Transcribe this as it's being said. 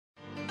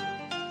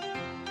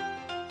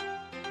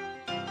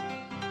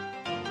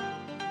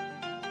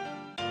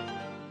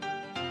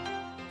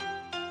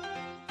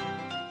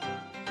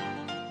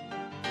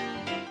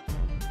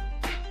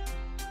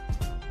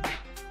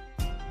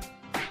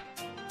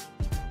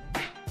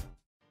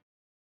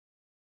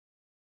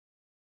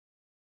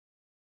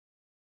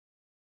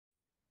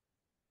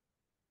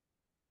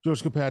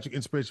George Kilpatrick,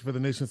 inspiration for the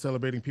nation,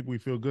 celebrating people we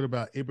feel good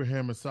about.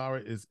 Abraham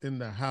Massara is in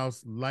the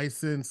house,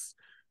 licensed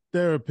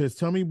therapist.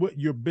 Tell me what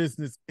your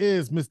business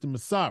is, Mr.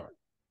 Massara.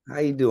 How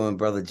you doing,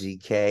 brother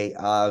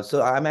GK?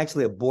 So I'm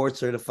actually a board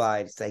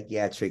certified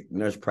psychiatric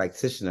nurse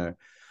practitioner,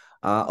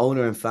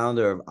 owner and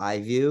founder of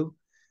iView,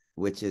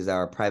 which is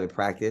our private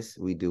practice.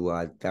 We do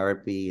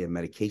therapy and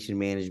medication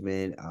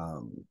management,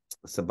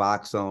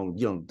 Suboxone,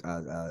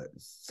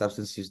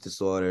 substance use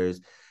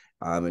disorders,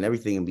 and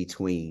everything in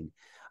between.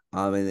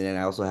 And then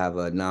I also have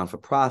a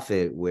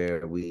non-for-profit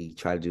where we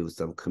try to do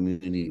some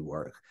community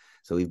work.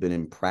 So we've been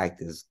in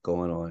practice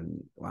going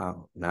on,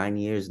 wow, 9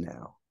 years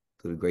now,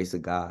 through the grace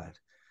of God.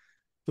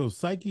 So,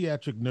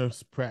 psychiatric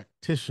nurse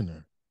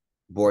practitioner.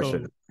 Board So,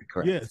 certified,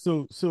 yeah, correct.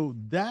 so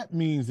that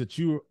means that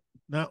you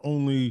not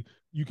only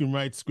you can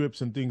write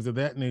scripts and things of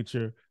that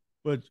nature,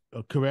 but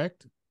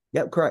correct?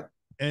 Yep, correct.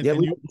 And Yeah,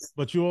 and you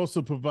but you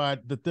also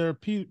provide the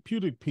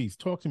therapeutic piece.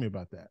 Talk to me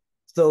about that.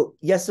 so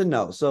yes and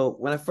no. So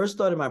when I first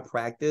started my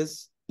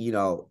practice,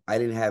 I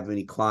didn't have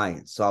many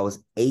clients. So I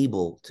was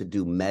able to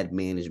do med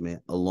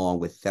management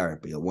along with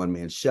therapy, a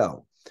one-man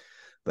show.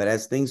 But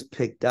as things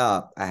picked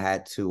up, I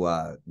had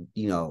to,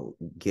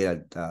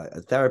 get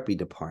a therapy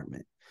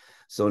department.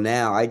 So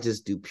now I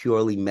just do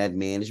purely med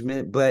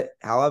management. But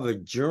however,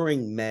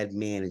 during med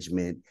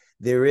management,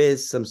 there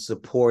is some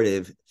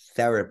supportive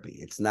therapy.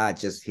 It's not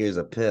just here's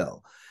a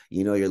pill.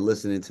 You're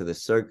listening to the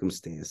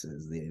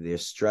circumstances, their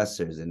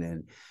stressors. And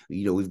then,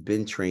 we've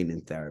been trained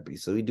in therapy.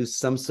 So we do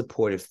some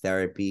supportive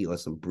therapy or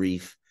some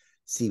brief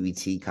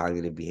CBT,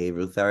 cognitive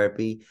behavioral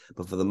therapy.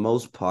 But for the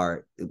most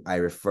part, I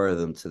refer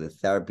them to the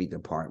therapy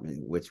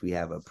department, which we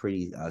have a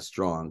pretty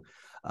strong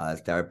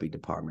therapy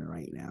department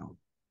right now.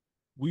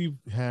 We've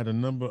had a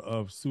number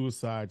of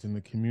suicides in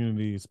the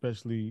community,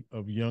 especially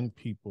of young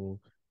people.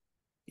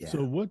 So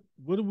Yeah.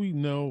 what do we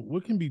know?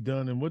 What can be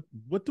done, and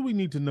what do we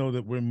need to know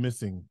that we're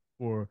missing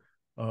for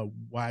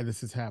why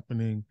this is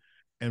happening,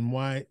 and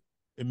why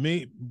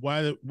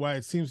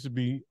it seems to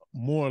be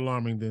more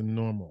alarming than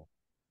normal?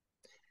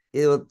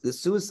 The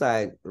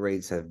suicide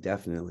rates have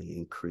definitely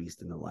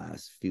increased in the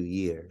last few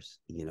years.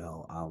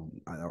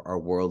 Our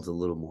world's a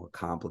little more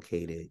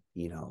complicated,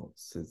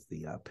 since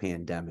the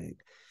pandemic.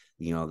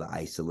 The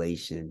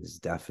isolation has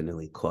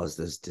definitely caused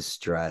us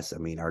distress. I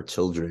mean, our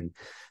children,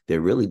 they're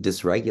really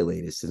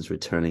dysregulated since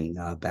returning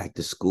back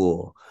to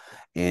school.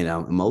 And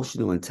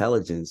emotional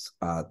intelligence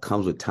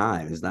comes with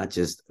time. It's not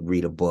just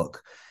read a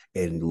book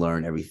and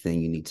learn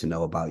everything you need to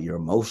know about your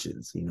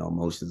emotions.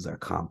 Emotions are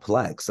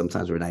complex.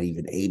 Sometimes we're not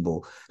even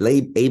able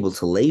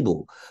to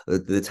label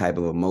the type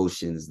of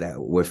emotions that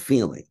we're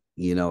feeling.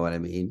 You know what I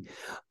mean?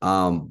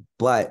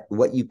 But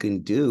what you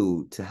can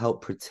do to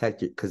help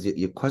protect it, because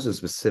your question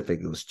specific,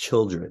 it was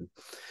children.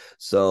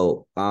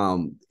 So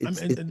And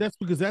that's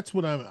because that's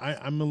what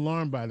I'm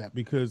alarmed by that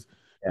because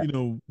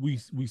yeah.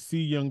 we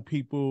see young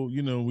people,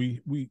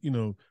 we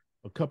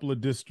a couple of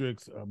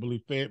districts, I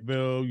believe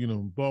Fayetteville,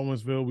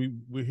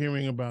 Baldwinsville, we're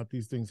hearing about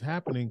these things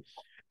happening,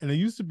 and it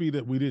used to be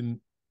that we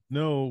didn't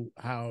know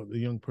how the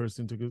young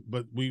person took it,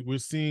 but we're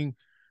seeing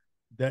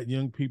that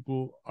young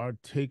people are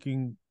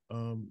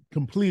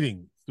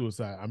completing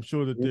suicide. I'm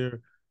sure that there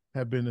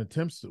have been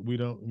attempts that we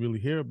don't really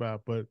hear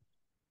about, but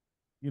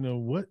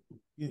what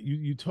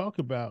you talk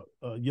about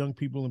young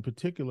people in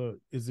particular.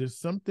 Is there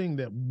something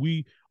that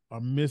we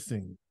are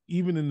missing,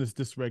 even in this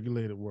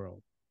dysregulated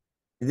world?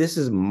 This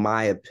is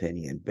my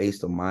opinion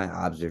based on my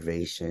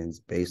observations,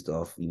 based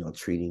off,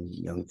 treating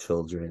young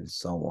children and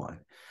so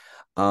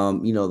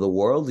on. The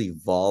world's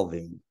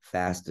evolving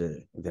faster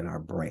than our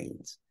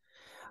brains.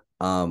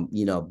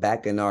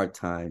 Back in our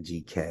time,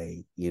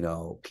 GK,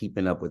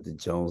 keeping up with the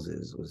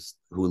Joneses was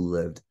who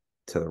lived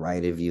to the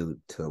right of you,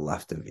 to the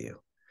left of you.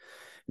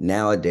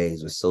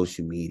 Nowadays, with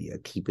social media,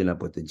 keeping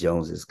up with the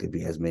Joneses could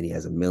be as many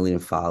as 1 million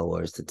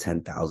followers to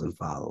 10,000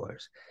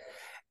 followers.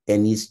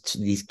 And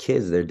these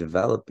kids, they're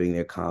developing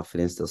their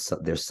confidence,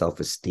 their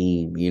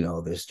self-esteem.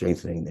 They're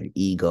strengthening their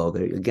ego.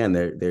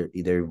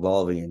 They're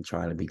evolving and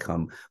trying to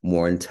become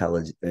more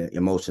intelligent,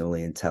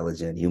 emotionally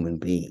intelligent human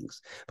beings.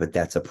 But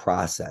that's a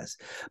process.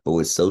 But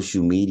with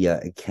social media,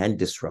 it can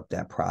disrupt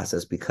that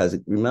process because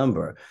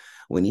remember,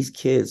 when these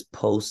kids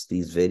post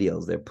these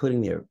videos, they're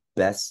putting their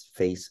best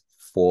face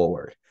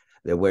forward.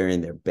 They're wearing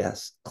their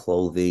best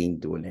clothing,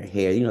 doing their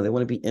hair. They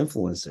want to be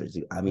influencers.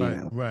 I Right,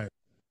 mean, right.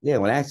 yeah,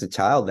 when I ask a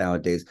child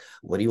nowadays,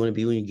 what do you want to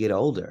be when you get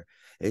older?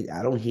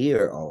 I don't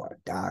hear, oh, a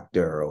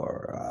doctor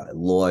or a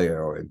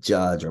lawyer or a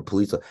judge or a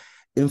police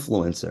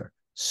influencer,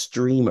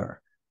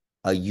 streamer,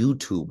 a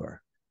YouTuber.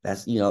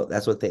 That's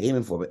what they're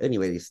aiming for. But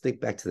anyway, to stick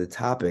back to the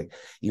topic,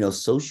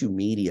 social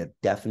media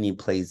definitely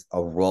plays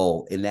a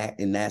role in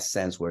that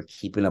sense where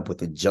keeping up with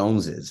the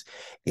Joneses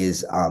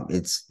is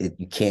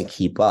you can't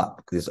keep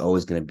up. There's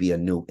always going to be a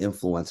new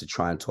influencer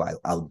trying to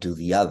outdo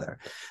the other.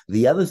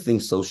 The other thing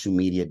social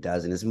media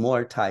does, and it's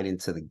more tied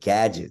into the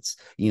gadgets,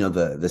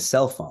 the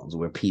cell phones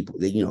where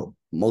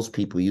most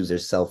people use their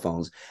cell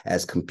phones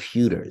as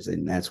computers,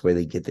 and that's where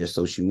they get their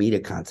social media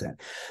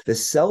content. The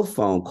cell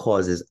phone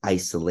causes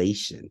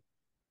isolation.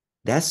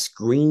 That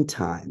screen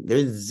time,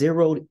 they're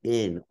zeroed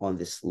in on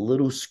this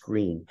little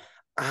screen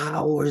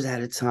hours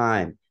at a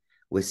time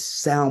with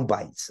sound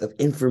bites of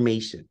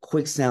information,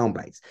 quick sound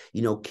bites.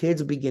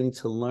 Kids are beginning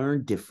to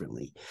learn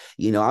differently.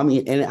 I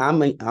mean, and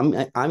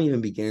I'm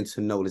even beginning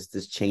to notice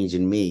this change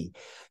in me.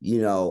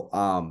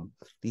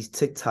 These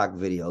TikTok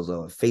videos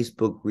or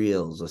Facebook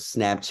Reels or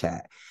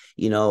Snapchat,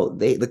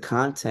 the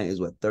content is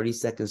what, 30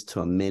 seconds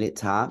to a minute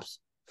tops.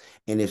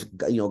 And if,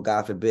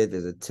 God forbid,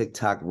 there's a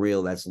TikTok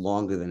reel that's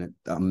longer than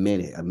a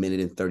minute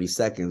and 30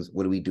 seconds,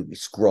 what do? We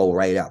scroll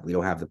right up. We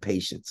don't have the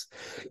patience.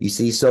 You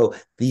see, so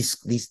these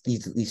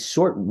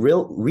short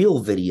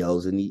real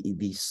videos and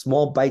these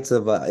small bites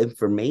of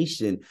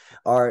information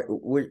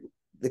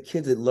the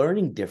kids are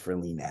learning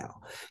differently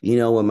now.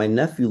 When my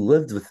nephew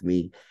lived with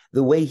me,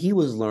 the way he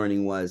was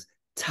learning was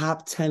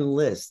top 10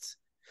 lists.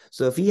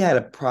 So if he had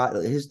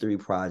a history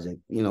project,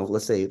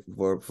 let's say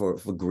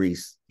for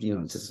Greece,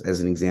 just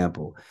as an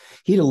example,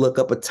 he'd look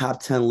up a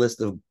top 10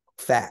 list of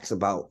facts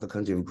about the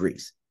country of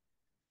Greece.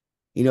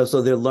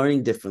 So they're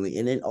learning differently.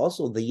 And then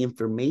also the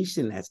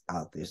information that's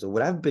out there. So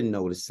what I've been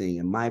noticing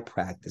in my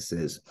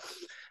practices,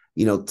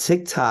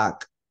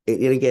 TikTok,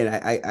 and again,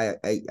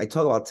 I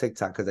talk about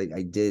TikTok because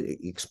I did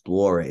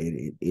explore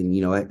it,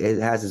 and it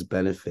has its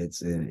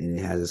benefits and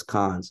it has its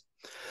cons.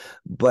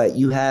 But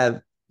you have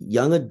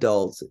young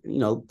adults,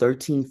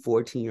 13,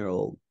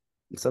 14-year-old,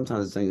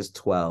 sometimes as young as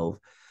 12,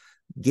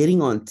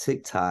 getting on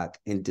TikTok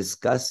and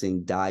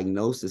discussing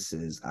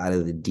diagnoses out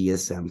of the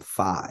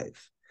DSM-5,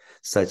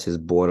 such as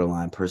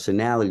borderline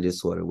personality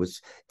disorder, which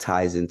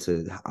ties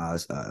into a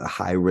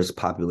high-risk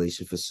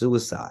population for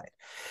suicide.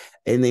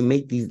 And they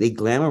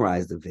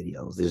glamorize the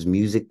videos. There's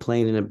music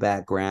playing in the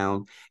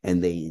background,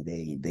 and they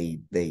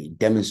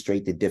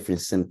demonstrate the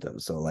different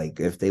symptoms. So like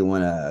if they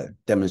want to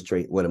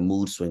demonstrate what a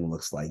mood swing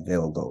looks like,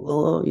 they'll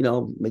go,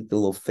 make the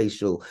little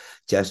facial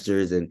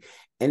gestures, and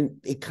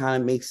it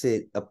kind of makes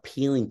it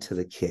appealing to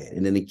the kid.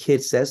 And then the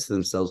kid says to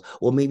themselves,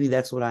 well, maybe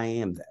that's what I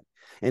am then.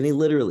 And they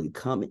literally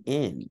come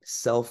in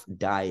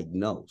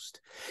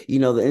self-diagnosed.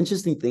 The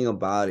interesting thing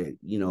about it,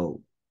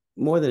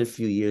 more than a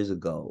few years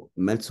ago,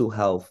 mental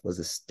health was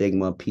a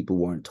stigma. People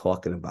weren't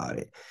talking about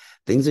it.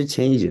 Things are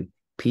changing.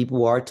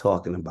 People are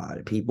talking about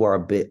it. People are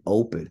a bit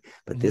open,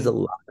 but there's a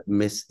lot of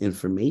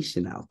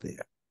misinformation out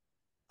there.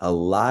 A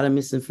lot of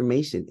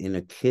misinformation, and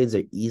the kids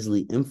are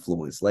easily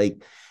influenced.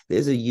 Like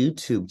there's a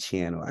YouTube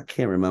channel. I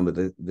can't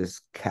remember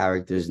this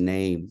character's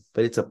name,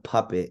 but it's a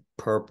puppet,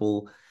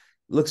 purple,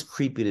 looks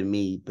creepy to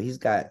me, but he's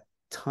got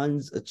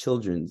tons of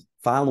children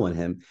following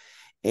him,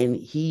 and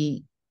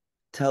he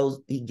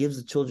gives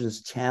the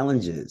children's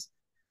challenges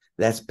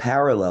that's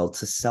parallel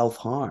to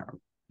self-harm.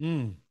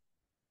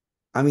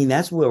 I mean,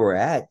 that's where we're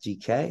at,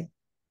 GK.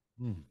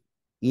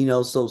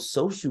 So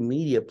social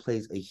media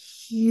plays a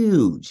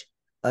huge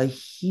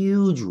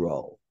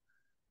role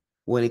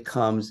when it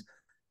comes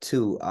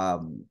to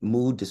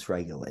mood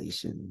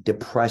dysregulation,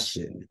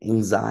 depression,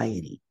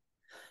 anxiety,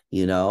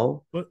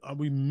 But are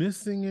we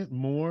missing it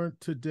more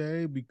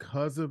today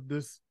because of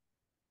this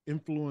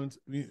influence?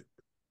 I mean,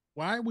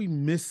 why are we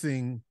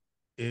missing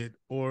it,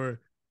 or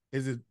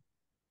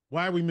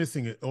why are we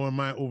missing it, or am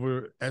I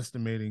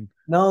overestimating?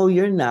 No,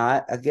 you're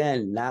not.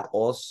 Again, not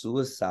all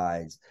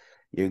suicides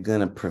you're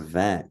gonna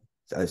prevent.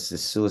 Is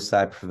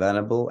suicide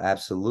preventable?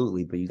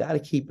 Absolutely, but you got to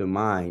keep in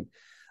mind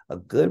a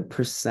good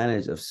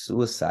percentage of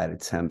suicide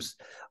attempts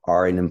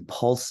are an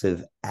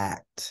impulsive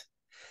act.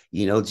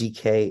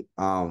 GK,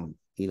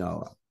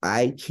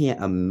 I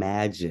can't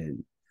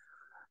imagine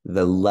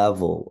the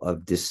level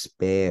of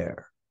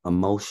despair,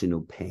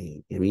 emotional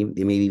pain,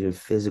 maybe even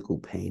physical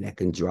pain that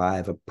can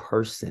drive a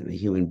person, a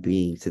human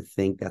being, to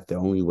think that the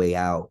only way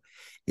out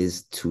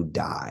is to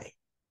die.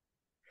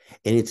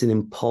 And it's an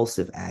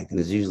impulsive act, and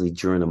it's usually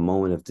during a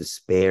moment of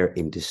despair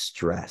and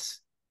distress.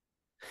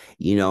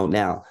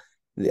 Now,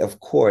 of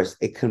course,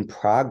 it can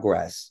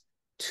progress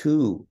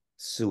to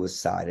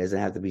suicide. It doesn't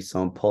have to be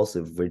so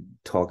impulsive. We're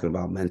talking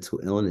about mental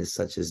illness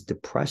such as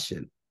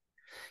depression.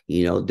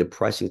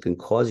 Depression can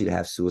cause you to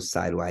have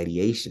suicidal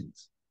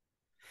ideations.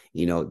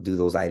 Do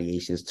those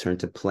ideations turn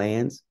to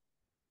plans?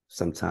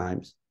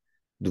 Sometimes.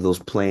 Do those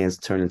plans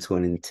turn into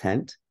an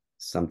intent?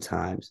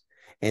 Sometimes.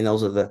 And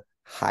those are the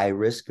high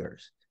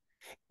riskers.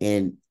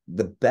 And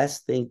the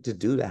best thing to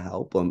do to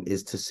help them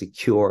is to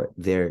secure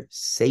their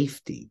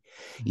safety.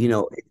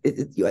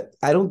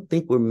 I don't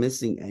think we're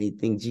missing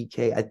anything,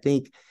 GK. I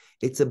think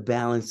it's a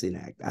balancing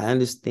act. I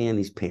understand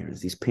these parents.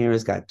 These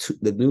parents got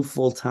the new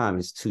full time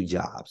is 2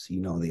 jobs.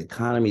 The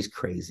economy's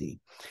crazy.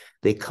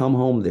 They come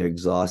home, they're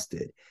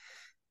exhausted.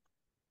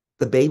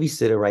 The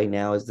babysitter right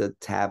now is the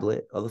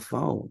tablet or the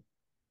phone.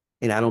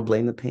 And I don't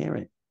blame the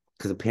parent,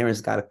 because the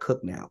parents got to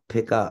cook now,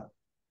 pick up,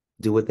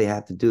 do what they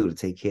have to do to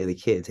take care of the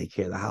kid, take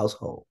care of the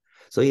household.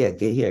 So yeah,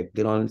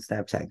 get on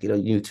Snapchat, get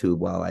on YouTube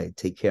while I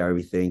take care of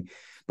everything.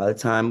 By the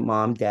time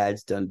mom,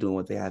 dad's done doing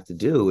what they have to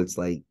do, it's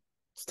like,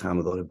 it's time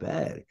to go to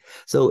bed.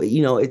 So,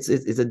 it's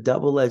a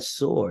double-edged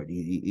sword.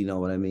 You know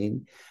what I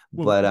mean?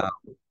 Well, But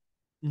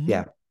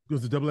yeah. It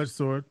was a double-edged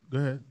sword. Go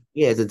ahead.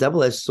 Yeah, it's a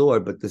double-edged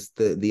sword, but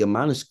the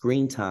amount of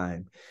screen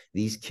time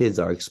these kids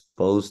are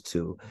exposed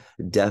to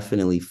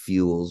definitely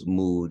fuels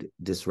mood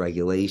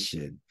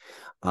dysregulation.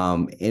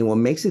 And what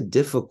makes it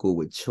difficult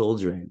with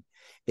children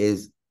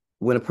is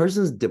when a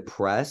person's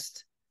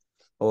depressed,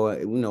 or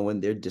when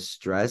they're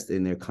distressed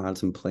and they're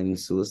contemplating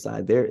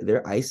suicide,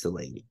 they're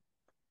isolating.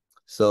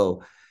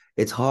 So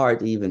it's hard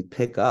to even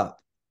pick up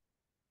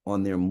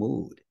on their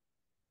mood.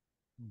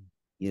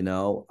 You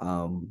know,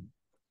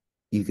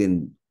 you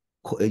can,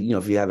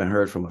 if you haven't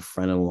heard from a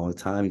friend in a long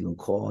time, you can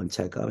call and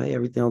check up. Hey,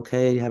 everything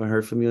okay? You haven't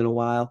heard from you in a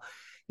while.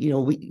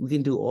 We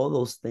can do all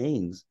those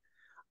things.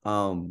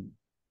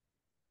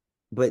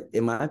 But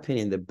in my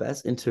opinion, the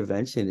best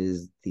intervention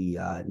is the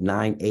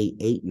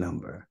 988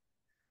 number.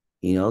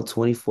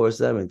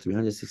 24/7,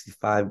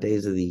 365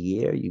 days of the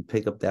year. You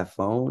pick up that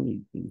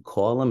phone, you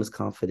call them, it's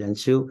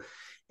confidential,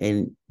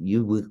 and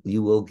you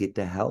will get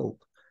the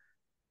help.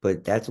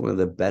 But that's one of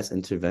the best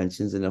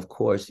interventions. And of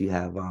course, you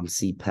have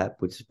CPEP,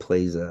 which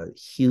plays a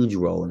huge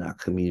role in our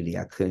community.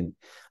 I couldn't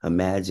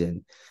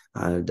imagine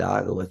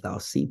Onondaga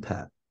without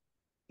CPEP.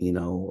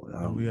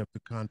 We have to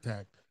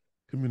contact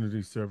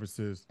community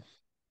services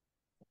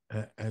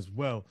as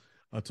well.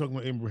 Talking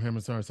about Abraham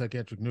Massara,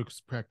 psychiatric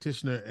nurse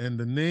practitioner, and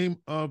the name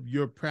of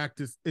your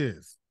practice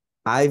is?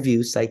 I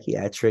view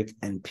psychiatric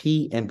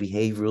NP and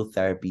behavioral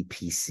therapy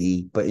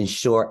PC, but in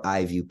short,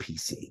 I view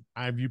PC.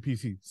 I view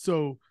PC.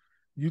 So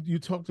you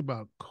talked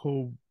about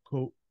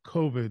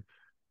COVID.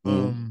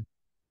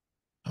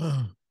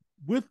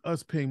 With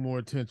us paying more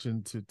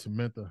attention to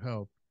mental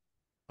health,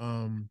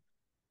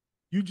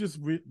 you just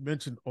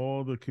mentioned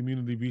all the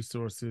community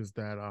resources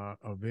that are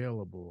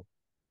available.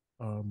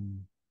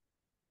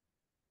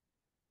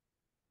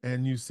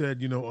 And you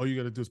said, all you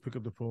got to do is pick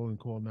up the phone and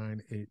call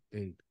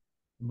 988.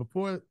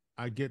 Before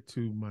I get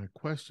to my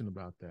question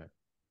about that,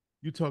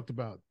 you talked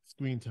about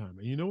screen time.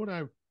 And you know what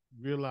I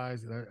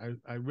realized?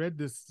 I read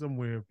this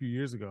somewhere a few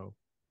years ago,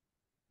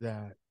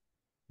 that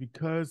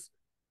because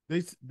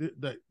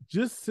that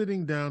just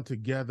sitting down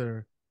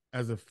together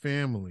as a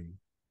family,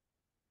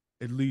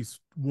 at least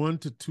 1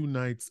 to 2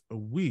 nights a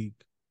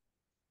week,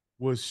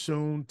 was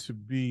shown to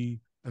be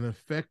an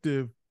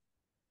effective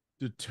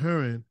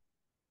deterrent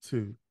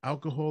to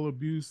alcohol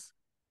abuse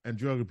and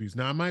drug abuse.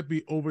 Now, I might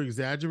be over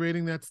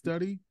exaggerating that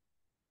study,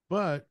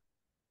 but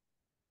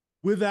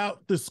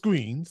without the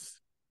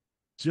screens,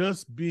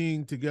 just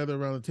being together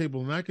around the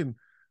table, and I can,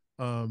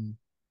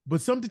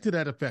 but something to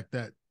that effect,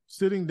 that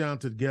sitting down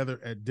together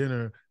at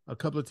dinner a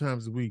couple of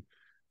times a week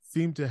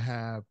seemed to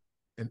have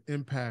an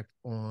impact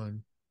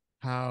on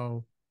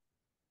how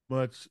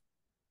much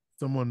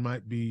someone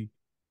might be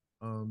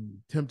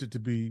tempted to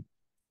be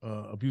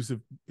abusive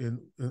in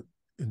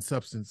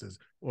substances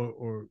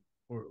or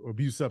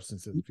abuse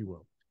substances, if you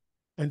will.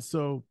 And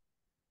so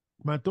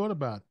my thought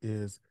about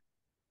is,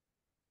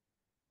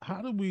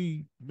 how do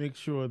we make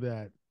sure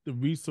that the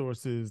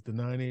resources, the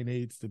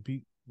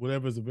 988s,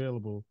 whatever's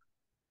available,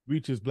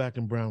 reaches Black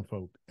and brown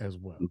folk as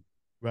well,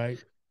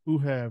 right? Who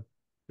have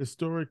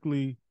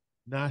historically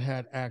not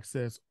had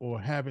access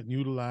or haven't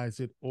utilized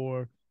it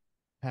or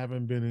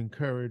haven't been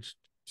encouraged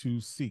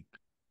to seek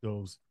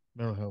those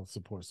mental health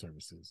support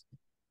services.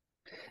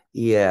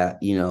 Yeah,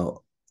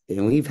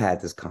 and we've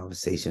had this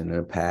conversation in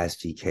the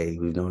past, GK.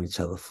 We've known each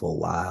other for a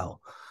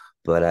while,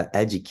 but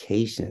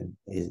education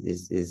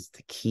is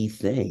the key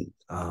thing.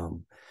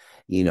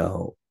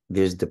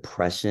 There's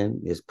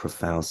depression, there's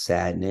profound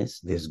sadness,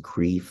 there's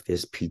grief,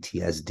 there's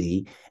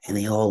PTSD, and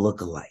they all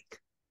look alike.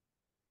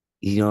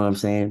 You know what I'm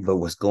saying? But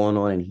what's going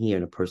on in here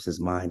in a person's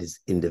mind is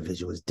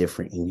individual, is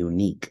different and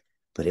unique,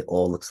 but it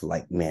all looks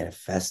like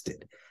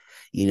manifested.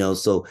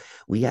 So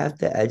we have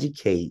to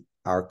educate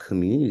our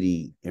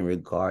community in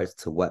regards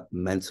to what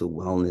mental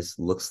wellness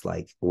looks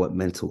like, what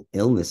mental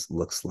illness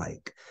looks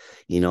like.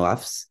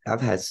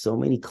 I've had so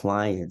many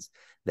clients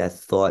that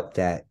thought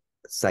that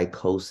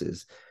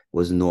psychosis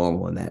was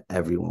normal and that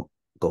everyone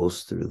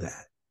goes through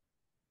that.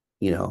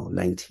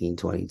 19,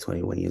 20,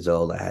 21 years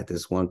old. I had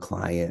this one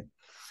client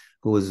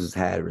who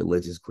had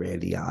religious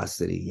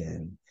grandiosity,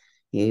 and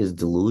he was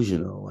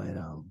delusional,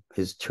 and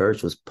his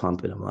church was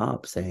pumping him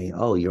up, saying,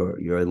 "Oh,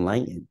 you're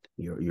enlightened,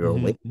 you're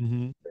awake,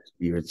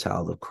 you're a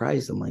child of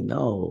Christ." I'm like,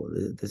 no,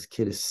 this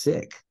kid is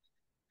sick.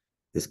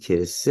 This kid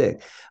is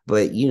sick.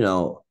 But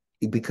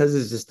because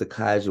it's just a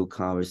casual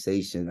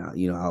conversation,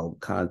 I'll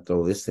kind of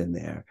throw this in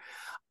there.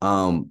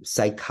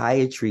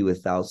 Psychiatry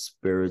without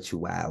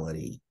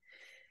spirituality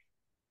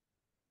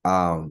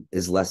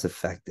is less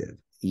effective.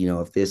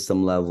 If there's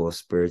some level of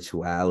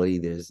spirituality,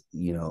 there's,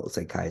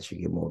 psychiatry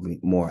get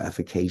more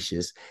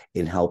efficacious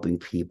in helping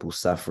people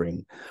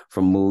suffering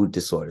from mood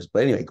disorders.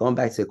 But anyway, going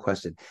back to the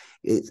question,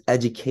 it's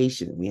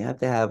education. We have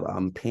to have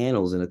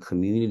panels in a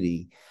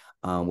community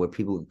where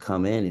people can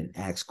come in and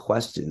ask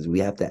questions. We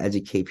have to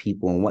educate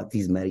people on what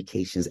these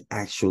medications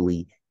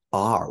actually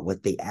are,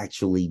 what they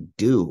actually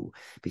do,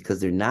 because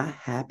they're not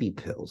happy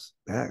pills.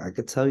 I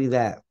could tell you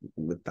that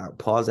without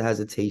pause or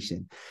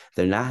hesitation.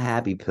 They're not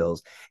happy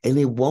pills, and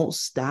they won't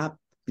stop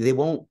they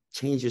won't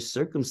change your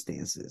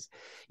circumstances.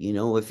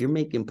 If you're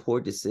making poor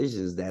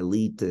decisions that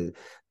lead to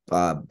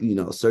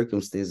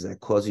circumstances that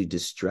cause you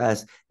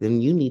distress,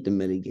 then you need to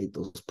mitigate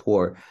those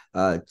poor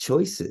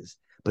choices.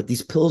 But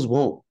these pills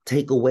won't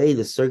take away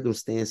the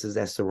circumstances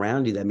that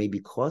surround you that may be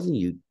causing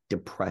you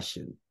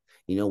depression,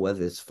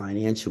 whether it's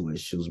financial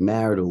issues,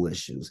 marital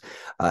issues,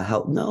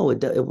 health. No,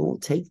 it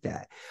won't take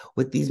that.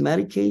 What these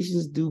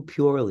medications do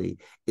purely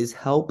is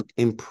help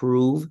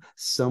improve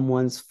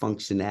someone's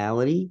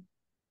functionality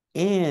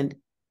and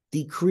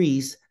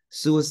decrease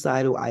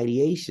suicidal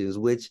ideations,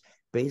 which,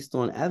 based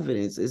on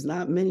evidence, is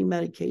not many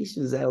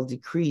medications that'll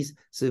decrease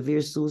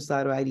severe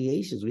suicidal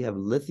ideations. We have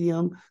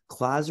lithium,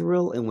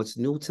 clozaril, and what's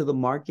new to the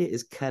market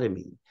is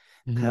ketamine.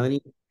 Mm-hmm.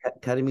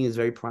 Ketamine is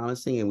very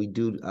promising, and we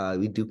do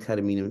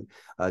ketamine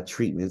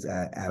treatments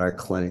at our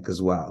clinic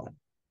as well.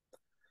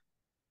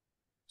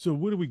 So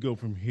where do we go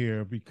from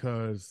here?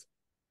 Because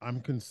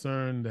I'm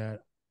concerned that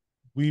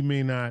we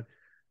may not.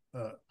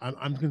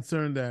 I'm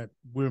concerned that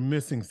we're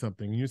missing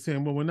something. And you're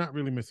saying, well, we're not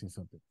really missing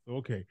something. So,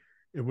 okay,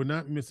 if we're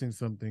not missing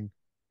something,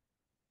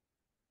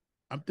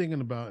 I'm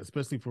thinking about,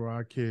 especially for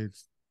our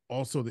kids,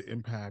 also the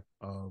impact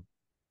of,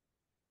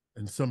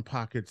 in some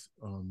pockets,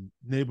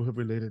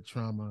 neighborhood-related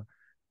trauma,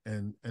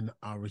 and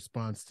our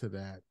response to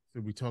that.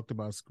 So we talked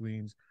about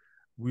screens.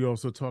 We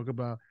also talk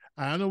about,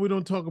 I know we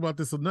don't talk about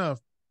this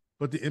enough,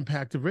 but the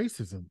impact of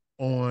racism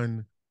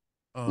on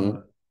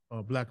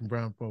Black and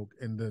brown folk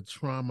and the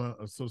trauma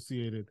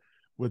associated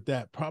with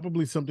that.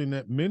 Probably something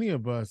that many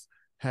of us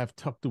have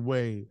tucked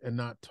away and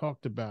not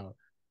talked about,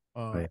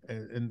 right.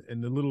 and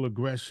the little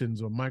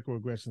aggressions or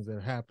microaggressions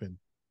that happen.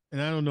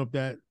 And I don't know if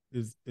that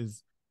is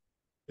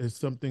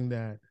something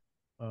that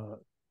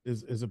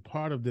is a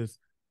part of this.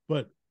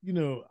 But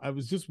I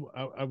was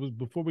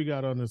before we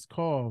got on this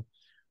call,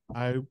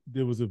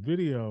 there was a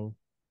video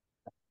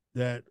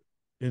that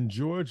in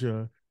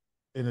Georgia,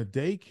 in a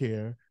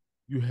daycare,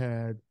 you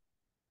had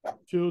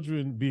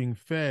children being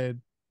fed,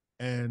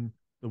 and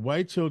the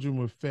white children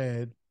were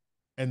fed,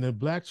 and the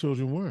Black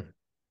children weren't.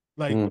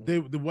 Like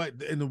it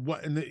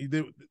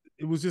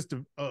was just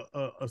a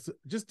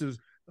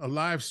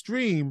live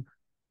stream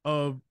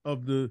of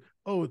the,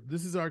 oh,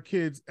 this is our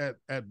kids at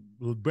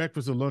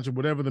breakfast or lunch or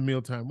whatever the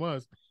mealtime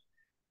was,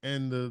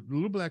 and the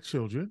little Black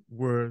children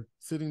were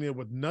sitting there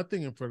with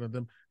nothing in front of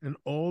them, and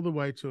all the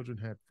white children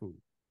had food,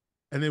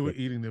 and they were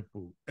eating their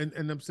food. And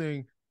I'm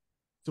saying,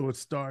 so it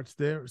starts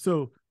there.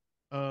 So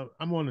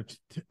I'm on a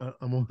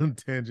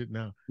tangent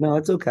now. No,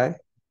 it's okay.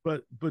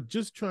 But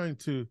just I'm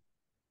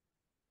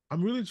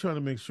really trying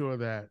to make sure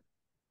that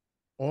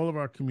all of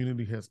our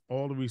community has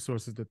all the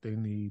resources that they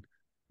need.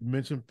 You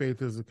mentioned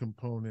faith as a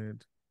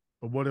component,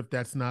 but what if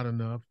that's not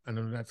enough? I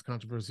know that's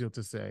controversial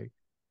to say,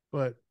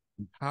 but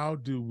how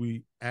do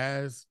we,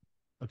 as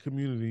a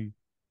community,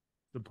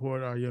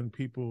 support our young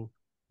people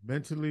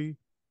mentally,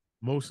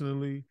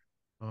 emotionally,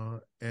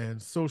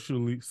 and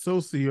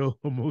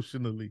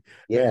socio-emotionally?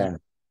 Yeah.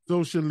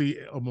 Socially,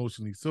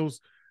 emotionally. So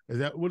is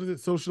that, what is it?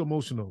 Social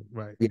emotional,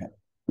 right? Yeah.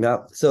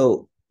 No.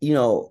 So,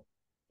 you're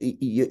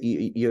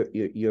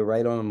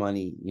right on the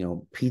money.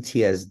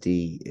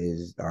 PTSD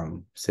is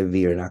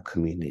severe in our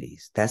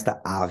communities. That's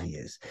the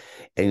obvious.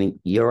 And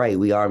you're right,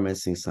 we are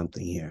missing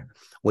something here.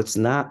 What's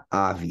not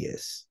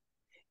obvious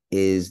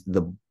is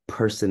the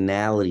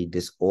personality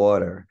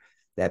disorder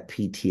that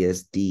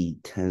PTSD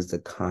tends to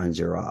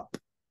conjure up.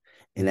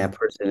 And that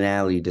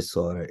personality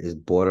disorder is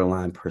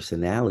borderline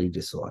personality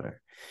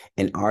disorder.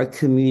 In our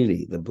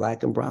community, the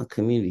Black and brown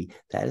community,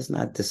 that is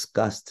not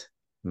discussed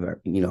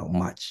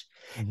much.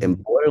 Mm-hmm.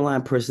 And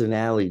borderline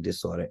personality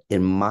disorder,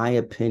 in my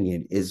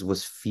opinion, is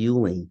what's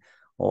fueling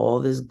all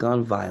this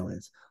gun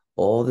violence,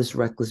 all this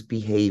reckless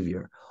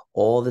behavior,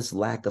 all this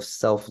lack of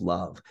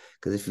self-love.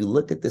 Because if you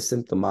look at the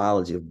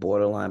symptomology of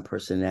borderline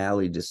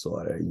personality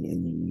disorder,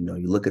 and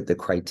you look at the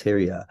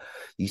criteria,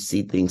 you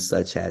see things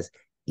such as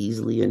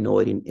easily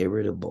annoyed and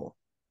irritable,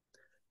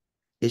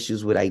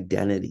 issues with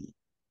identity,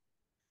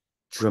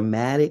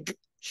 dramatic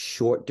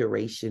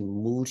short-duration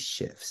mood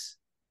shifts,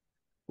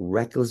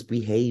 reckless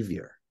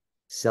behavior,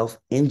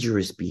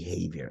 self-injurious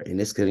behavior. And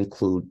this could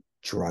include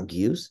drug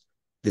use.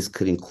 This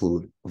could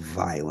include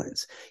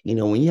violence.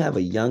 When you have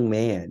a young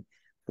man,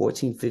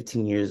 14,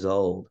 15 years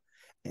old,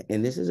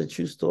 and this is a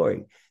true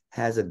story,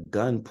 has a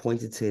gun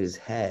pointed to his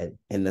head,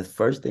 and the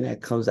first thing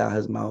that comes out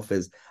his mouth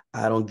is,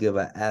 I don't give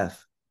a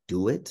F,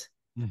 do it.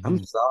 Mm-hmm.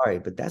 I'm sorry,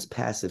 but that's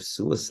passive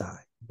suicide.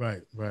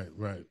 Right.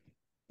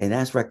 And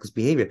that's reckless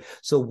behavior.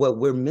 So what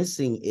we're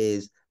missing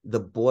is the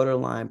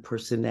borderline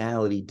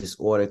personality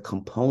disorder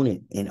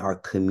component in our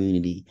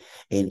community.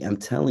 And I'm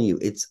telling you,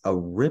 it's a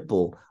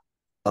ripple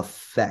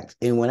effect.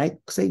 And when I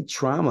say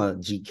trauma,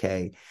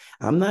 GK,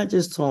 I'm not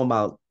just talking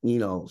about,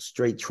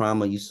 straight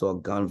trauma. You saw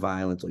gun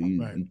violence, or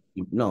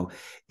no,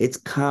 it's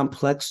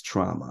complex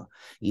trauma.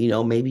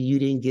 Maybe you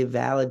didn't get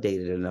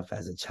validated enough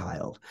as a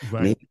child.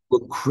 Right. Maybe you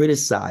were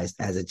criticized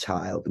as a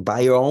child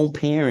by your own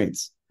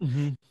parents.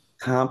 Mm-hmm.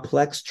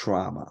 Complex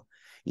trauma.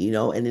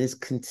 And it's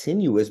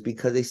continuous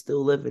because they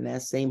still live in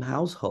that same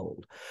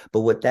household.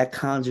 But what that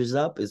conjures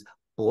up is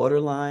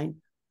borderline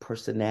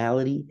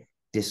personality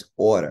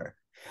disorder.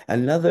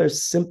 Another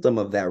symptom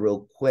of that,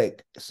 real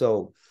quick.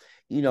 So,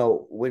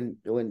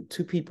 when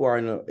two people are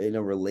in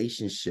a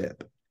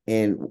relationship,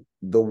 and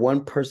the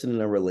one person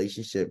in a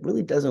relationship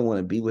really doesn't want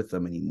to be with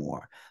them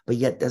anymore, but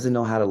yet doesn't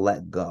know how to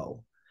let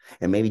go.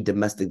 And maybe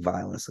domestic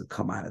violence will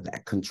come out of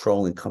that,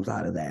 controlling comes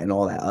out of that, and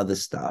all that other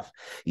stuff.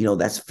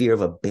 That's fear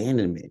of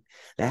abandonment.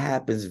 That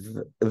happens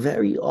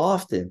very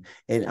often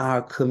in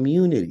our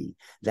community.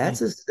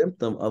 That's a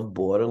symptom of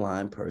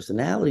borderline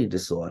personality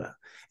disorder.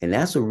 And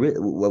that's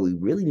what we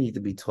really need to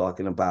be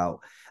talking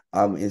about.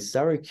 In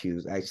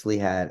Syracuse, I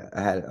had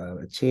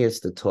a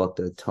chance to talk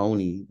to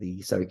Tony,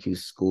 the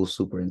Syracuse school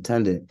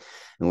superintendent,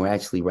 and we're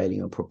actually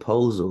writing a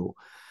proposal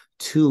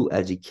to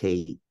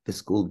educate the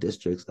school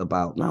districts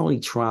about not only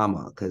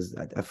trauma, because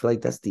I feel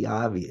like that's the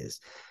obvious.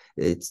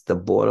 It's the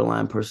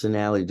borderline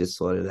personality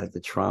disorder that the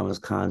trauma is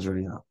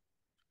conjuring up.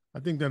 I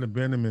think that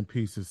abandonment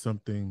piece is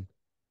something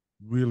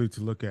really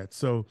to look at.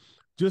 So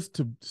just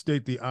to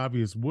state the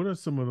obvious, what are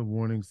some of the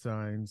warning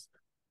signs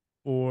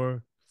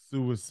or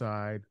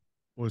suicide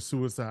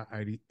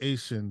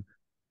ideation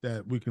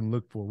that we can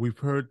look for? We've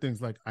heard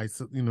things like,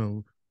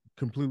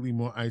 completely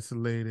more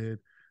isolated,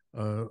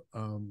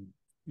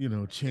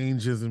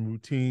 changes in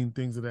routine,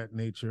 things of that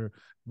nature,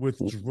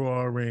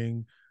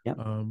 withdrawing. Yep.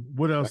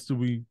 What else do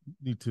we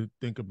need to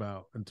think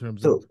about in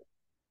terms So, of?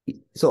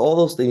 So all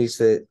those things you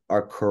said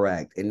are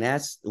correct. And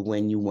that's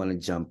when you want to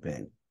jump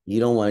in. You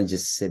don't want to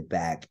just sit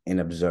back and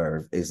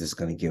observe. Is this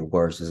going to get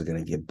worse? Is it going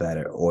to get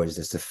better? Or is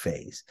this a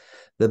phase?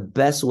 The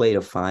best way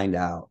to find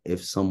out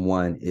if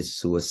someone is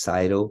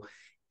suicidal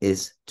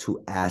is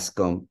to ask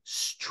them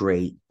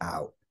straight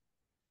out.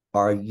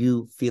 Are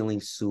you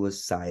feeling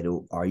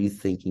suicidal? Are you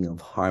thinking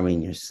of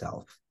harming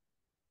yourself?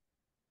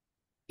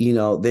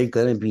 They're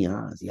going to be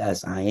honest.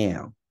 Yes, I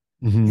am.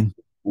 Mm-hmm. And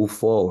move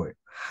forward.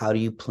 How do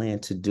you plan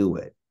to do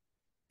it?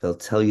 They'll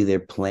tell you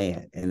their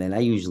plan. And then I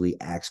usually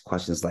ask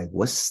questions like,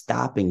 what's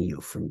stopping you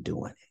from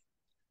doing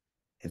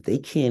it? If they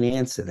can't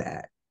answer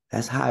that,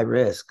 that's high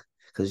risk.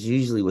 Because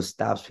usually what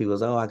stops people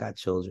is, oh, I got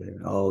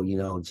children. Oh,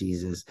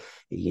 Jesus,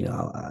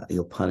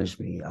 he'll punish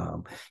me.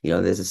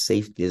 There's a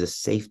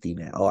safety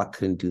net. Oh, I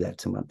couldn't do that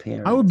to my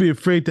parents. I would be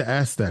afraid to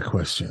ask that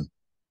question.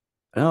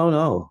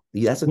 No.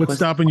 That's a What's question.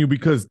 stopping you?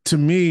 Because to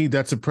me,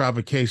 that's a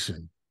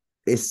provocation.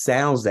 It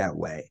sounds that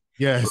way.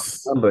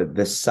 Yes. But remember,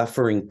 the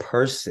suffering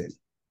person,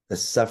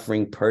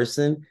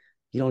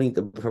 you don't need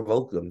to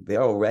provoke them.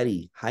 They're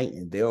already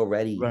heightened. They're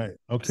already right.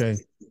 Okay.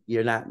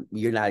 You're not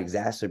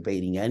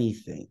exacerbating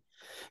anything.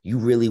 You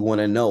really want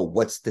to know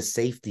what's the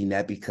safety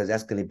net, because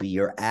that's going to be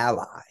your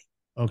ally.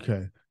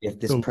 Okay. If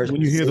this so person,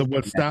 when you hear the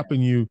what's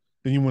stopping you,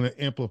 then you want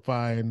to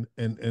amplify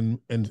and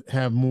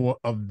have more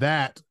of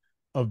that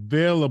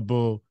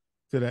available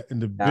to that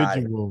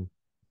individual.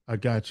 I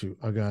got you.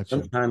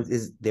 Sometimes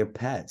it's their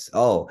pets.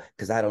 Oh,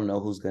 because I don't know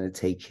who's going to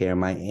take care of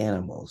my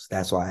animals.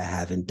 That's why I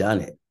haven't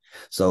done it.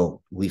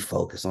 So we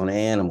focus on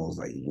animals,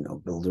 like,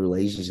 build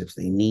relationships.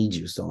 They need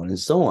you, so on and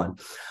so on.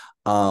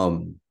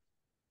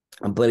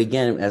 But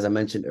again, as I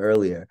mentioned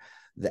earlier,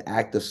 the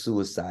act of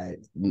suicide,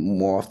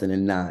 more often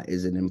than not,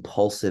 is an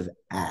impulsive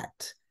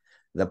act.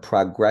 The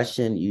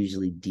progression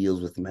usually deals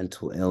with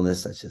mental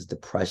illness such as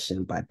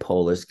depression,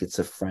 bipolar,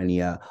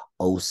 schizophrenia,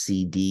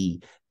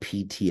 OCD,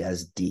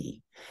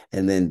 PTSD.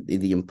 And then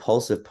the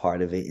impulsive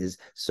part of it is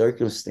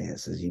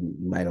circumstances. You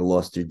might have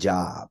lost your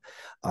job,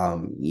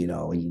 and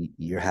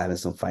you're having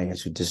some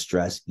financial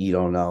distress. You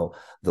don't know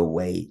the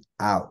way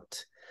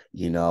out.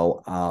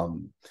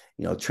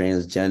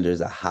 Transgender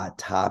is a hot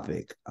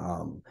topic.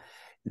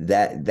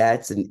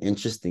 That's an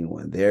interesting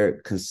one.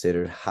 They're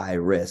considered high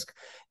risk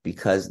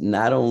because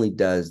not only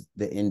does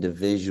the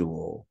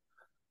individual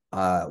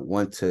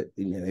want to,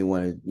 they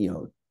want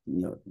to,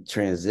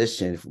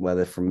 transition,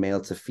 whether from male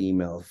to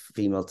female,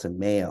 female to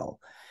male.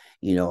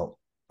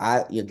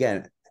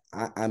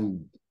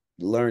 I'm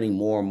learning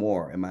more and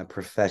more in my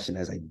profession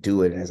as I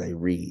do it and as I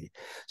read.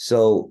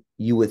 So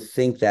you would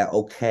think that,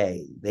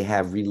 okay, they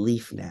have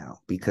relief now,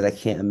 because I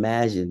can't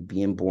imagine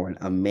being born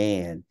a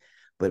man,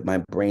 but my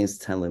brain's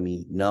telling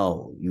me,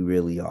 no, you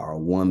really are a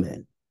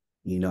woman.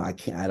 I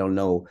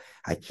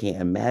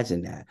can't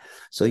imagine that.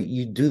 So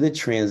you do the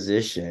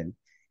transition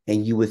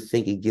and you would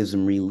think it gives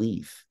them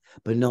relief.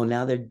 But no,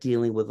 now they're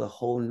dealing with a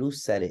whole new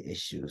set of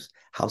issues.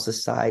 How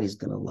society's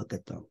going to look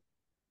at them.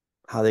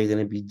 How they're going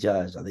to be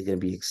judged. Are they going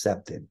to be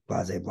accepted?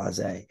 Blase,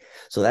 blase.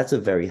 So that's a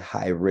very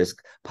high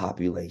risk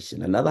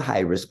population. Another high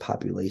risk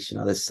population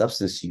are the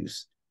substance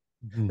use.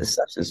 Mm-hmm. The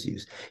substance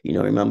use.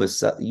 Remember,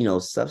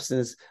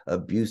 substance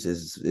abuse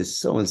is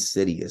so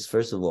insidious.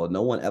 First of all,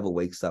 no one ever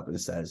wakes up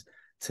and says,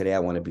 today I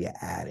want to be an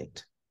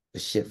addict. The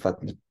shit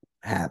fucking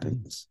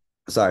happens.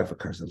 Sorry for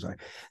cursing. I'm sorry.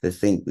 The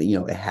thing,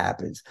 it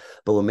happens.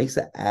 But what makes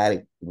an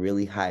addict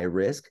really high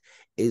risk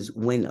is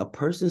when a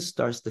person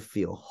starts to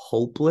feel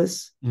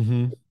hopeless,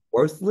 mm-hmm.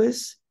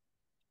 worthless,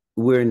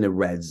 we're in the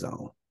red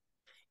zone.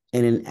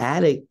 And an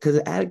addict, because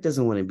an addict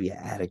doesn't want to be an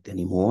addict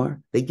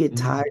anymore. They get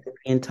mm-hmm. tired of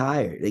being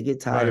tired. They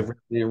get tired of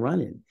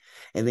running.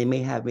 And they may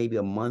have maybe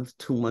a month,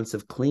 2 months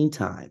of clean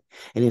time.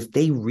 And if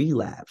they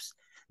relapse,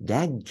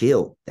 that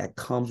guilt that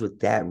comes with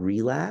that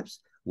relapse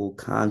will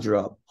conjure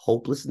up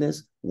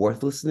hopelessness,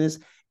 worthlessness.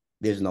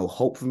 There's no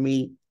hope for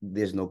me.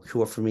 There's no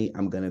cure for me.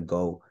 I'm going to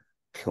go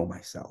kill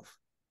myself.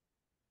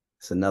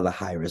 It's another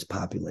high risk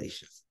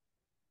population.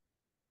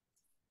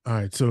 All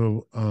right.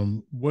 So,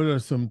 what are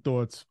some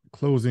thoughts,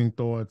 closing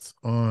thoughts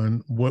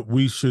on what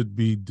we should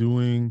be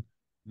doing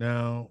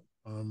now?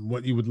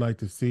 What you would like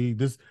to see?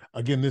 This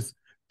again, this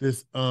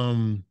this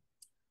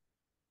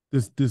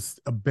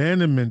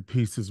abandonment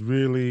piece is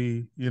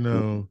really,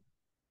 really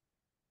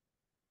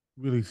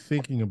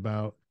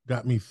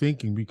got me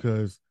thinking,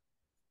 because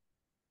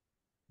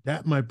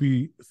that might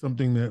be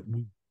something that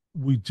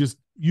we just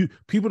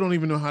people don't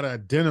even know how to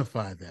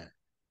identify that,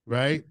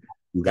 right?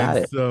 You And got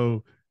it.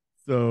 so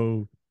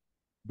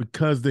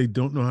because they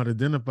don't know how to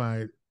identify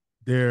it,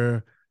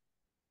 they're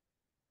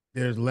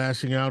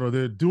lashing out, or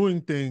they're doing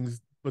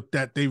things, but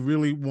that they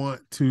really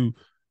want to,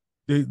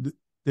 they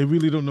they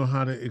really don't know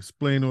how to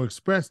explain or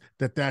express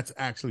that that's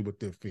actually what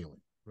they're feeling,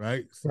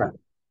 right? So, Right.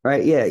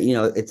 Right. Yeah.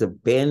 It's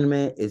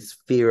abandonment, it's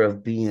fear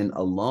of being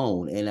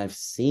alone. And I've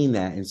seen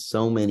that in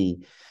so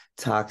many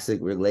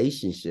toxic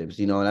relationships,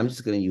 and I'm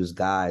just going to use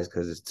guys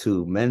because it's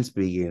two men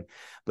speaking.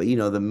 But,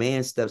 the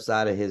man steps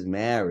out of his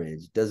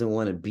marriage, doesn't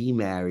want to be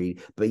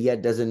married, but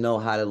yet doesn't know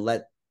how to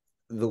let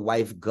the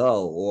wife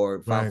go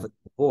or file right. for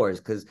divorce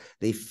because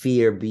they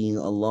fear being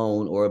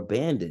alone or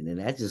abandoned. And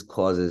that just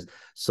causes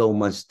so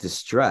much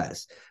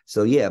distress.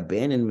 So yeah,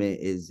 abandonment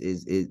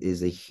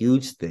is a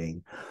huge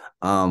thing.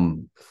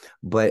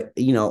 But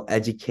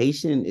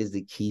education is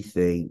the key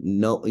thing.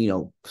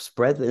 No,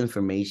 spread the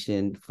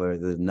information for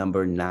the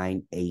number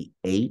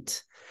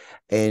 988.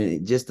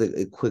 And just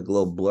a quick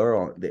little blur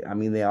on. I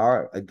mean, they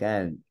are,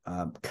 again,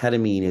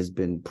 ketamine has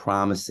been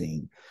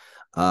promising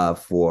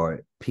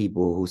for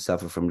people who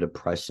suffer from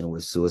depression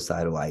with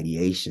suicidal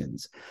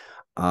ideations.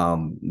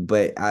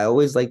 But I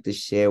always like to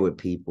share with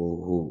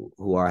people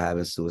who are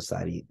having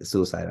suicidal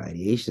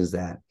ideations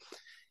that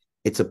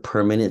it's a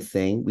permanent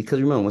thing.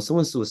 Because remember, when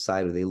someone's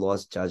suicidal, they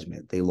lost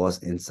judgment, they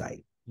lost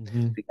insight.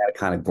 Mm-hmm. You got to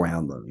kind of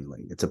ground them.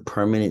 Like, it's a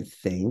permanent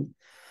thing.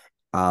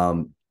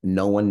 No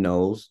one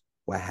knows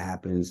what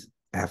happens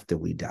after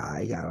we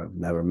die. I've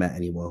never met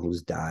anyone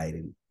who's died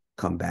and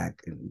come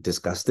back and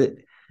discussed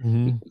it.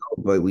 Mm-hmm.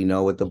 But we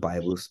know what the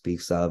Bible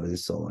speaks of, and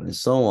so on and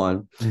so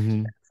on.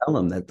 Mm-hmm. Tell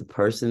them that the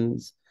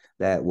persons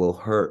that will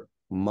hurt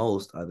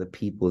most are the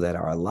people that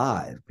are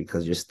alive,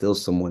 because you're still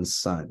someone's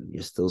son,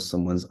 you're still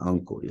someone's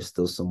uncle, you're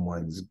still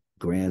someone's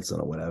grandson,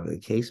 or whatever the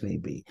case may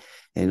be.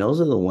 And those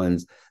are the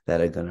ones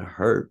that are going to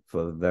hurt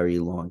for a very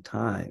long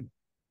time.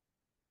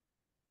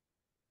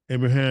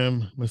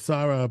 Abraham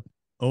Massara,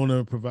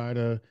 owner,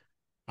 provider,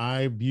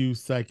 iView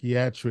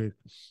Psychiatric.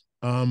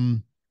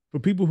 For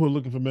people who are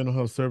looking for mental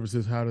health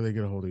services, how do they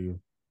get a hold of you?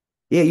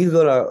 Yeah, you can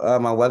go to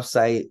my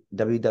website,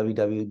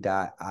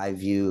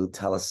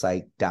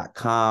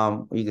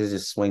 www.iviewtelepsych.com. Or you can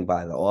just swing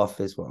by the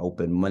office. We're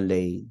open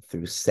Monday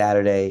through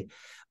Saturday,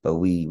 but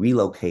we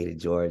relocated,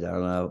 George. I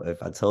don't know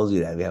if I told you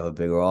that. We have a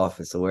bigger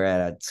office. So we're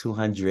at a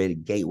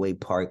 200 Gateway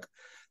Park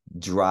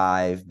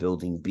Drive,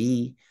 Building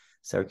B,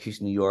 Syracuse,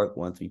 New York,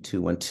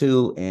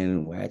 13212.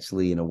 And we're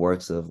actually in the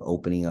works of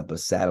opening up a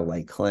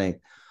satellite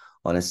clinic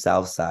on the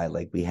south side,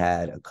 like we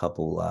had a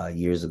couple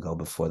years ago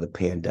before the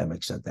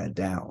pandemic shut that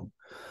down.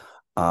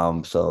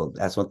 So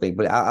that's one thing,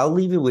 but I'll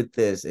leave it with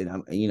this.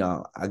 And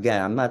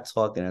again, I'm not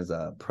talking as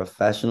a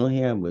professional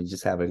here. We're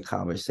just having a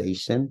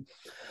conversation,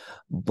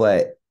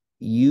 but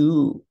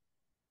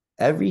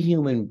every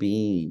human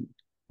being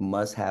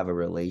must have a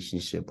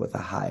relationship with a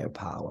higher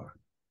power.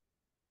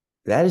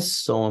 That is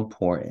so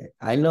important.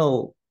 I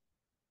know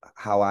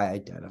how I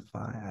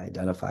identify. I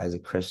identify as a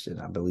Christian.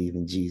 I believe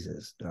in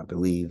Jesus. I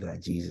believe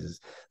that Jesus,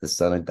 the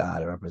Son of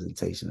God, a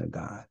representation of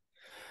God.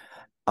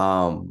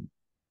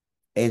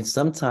 And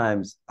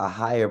sometimes a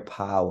higher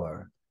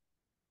power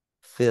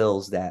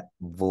fills that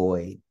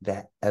void,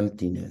 that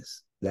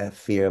emptiness, that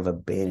fear of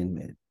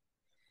abandonment.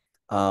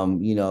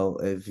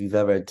 If you've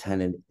ever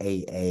attended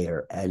AA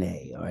or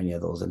NA or any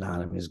of those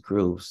anonymous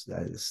groups,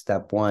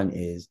 step one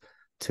is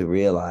to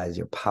realize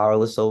you're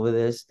powerless over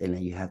this, and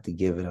then you have to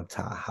give it up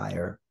to a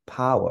higher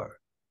power.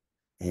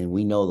 And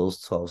we know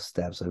those 12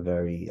 steps are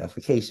very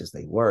efficacious.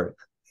 They work.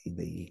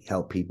 They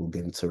help people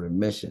get into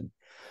remission.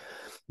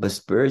 But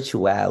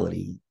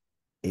spirituality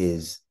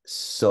is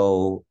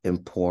so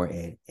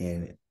important,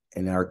 and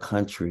in our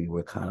country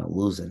we're kind of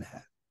losing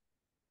that.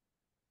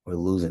 We're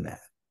losing that,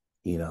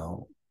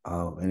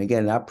 and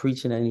again, not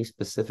preaching any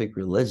specific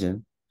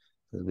religion,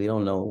 because we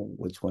don't know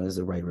which one is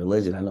the right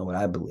religion. I know what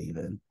I believe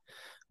in,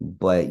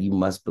 but you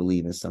must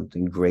believe in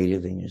something greater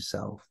than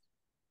yourself.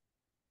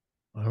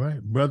 All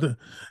right, brother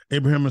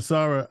Abraham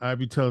Massara,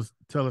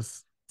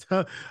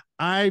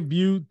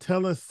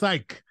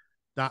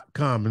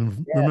 iViewtelepsych.com.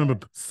 And remember,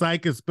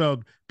 psych is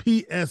spelled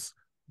PSYCH.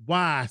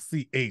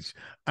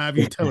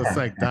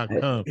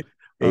 iViewtelepsych.com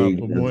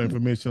for more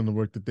information on the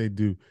work that they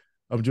do.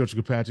 I'm George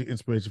Kilpatrick,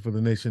 Inspiration for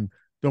the Nation.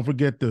 Don't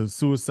forget the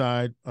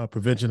suicide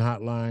prevention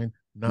hotline,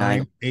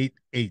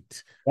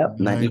 988. Yep.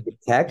 You can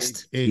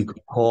text, you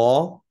can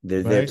call.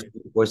 They're there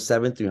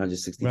 24/7,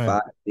 365.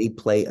 Right. They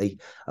play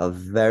a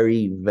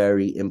very,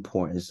 very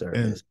important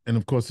service. And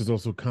of course, there's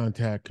also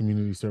contact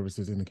community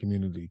services in the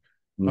community.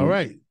 All Mm.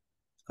 right.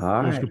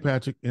 All Coach right.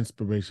 Kilpatrick,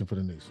 inspiration for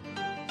the nation.